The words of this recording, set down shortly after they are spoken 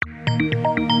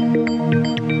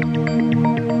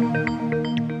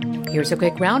Here's a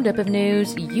quick roundup of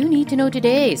news you need to know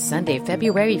today, Sunday,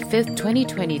 February 5th,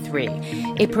 2023.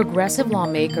 A progressive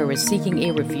lawmaker is seeking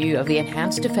a review of the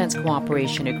Enhanced Defense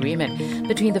Cooperation Agreement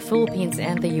between the Philippines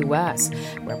and the U.S.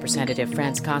 Representative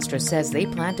Franz Castro says they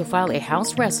plan to file a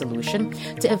House resolution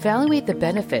to evaluate the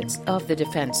benefits of the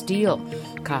defense deal.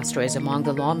 Castro is among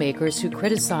the lawmakers who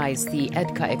criticized the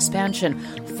EDCA expansion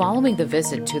following the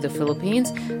visit to the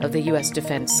Philippines of the U.S.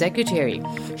 Defense Secretary.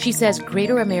 She says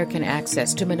greater American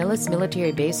access to Manila's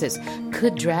military bases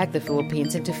could drag the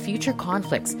Philippines into future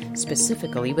conflicts,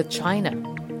 specifically with China.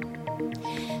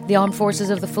 The Armed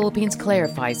Forces of the Philippines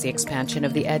clarifies the expansion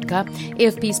of the EDCA.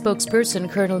 AFP spokesperson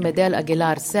Colonel Medel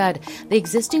Aguilar said the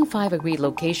existing 5 agreed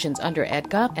locations under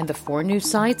EDCA and the 4 new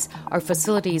sites are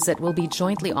facilities that will be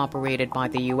jointly operated by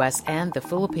the U.S. and the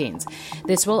Philippines.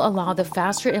 This will allow the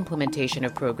faster implementation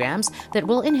of programs that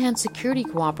will enhance security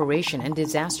cooperation and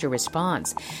disaster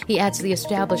response. He adds the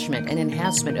establishment and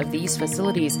enhancement of these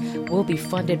facilities will be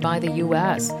funded by the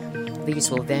U.S. These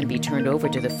will then be turned over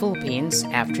to the Philippines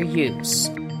after use.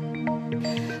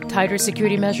 Tighter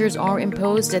security measures are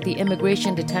imposed at the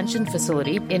immigration detention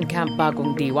facility in Camp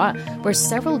Bagong Diwa, where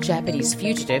several Japanese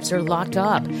fugitives are locked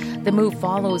up. The move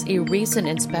follows a recent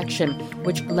inspection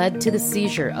which led to the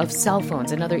seizure of cell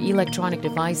phones and other electronic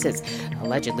devices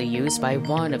allegedly used by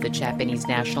one of the Japanese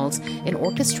nationals in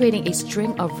orchestrating a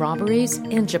string of robberies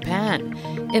in Japan.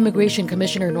 Immigration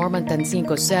Commissioner Norman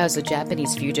Tansinko says the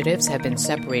Japanese fugitives have been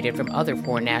separated from other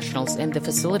foreign nationals in the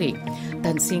facility.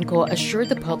 Tansinko assured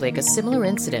the public a similar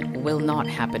incident will not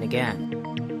happen again.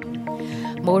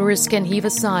 Motorists can heave a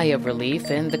sigh of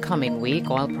relief in the coming week.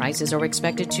 Oil prices are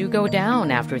expected to go down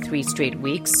after 3 straight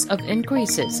weeks of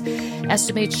increases.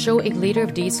 Estimates show a liter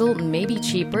of diesel may be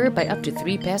cheaper by up to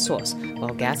 3 pesos,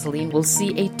 while gasoline will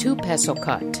see a 2 peso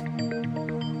cut.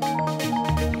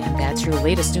 And that's your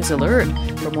latest news alert.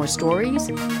 For more stories,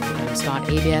 visit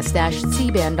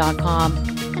ABS-CBN.com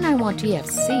and I want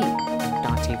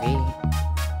TFC.tv.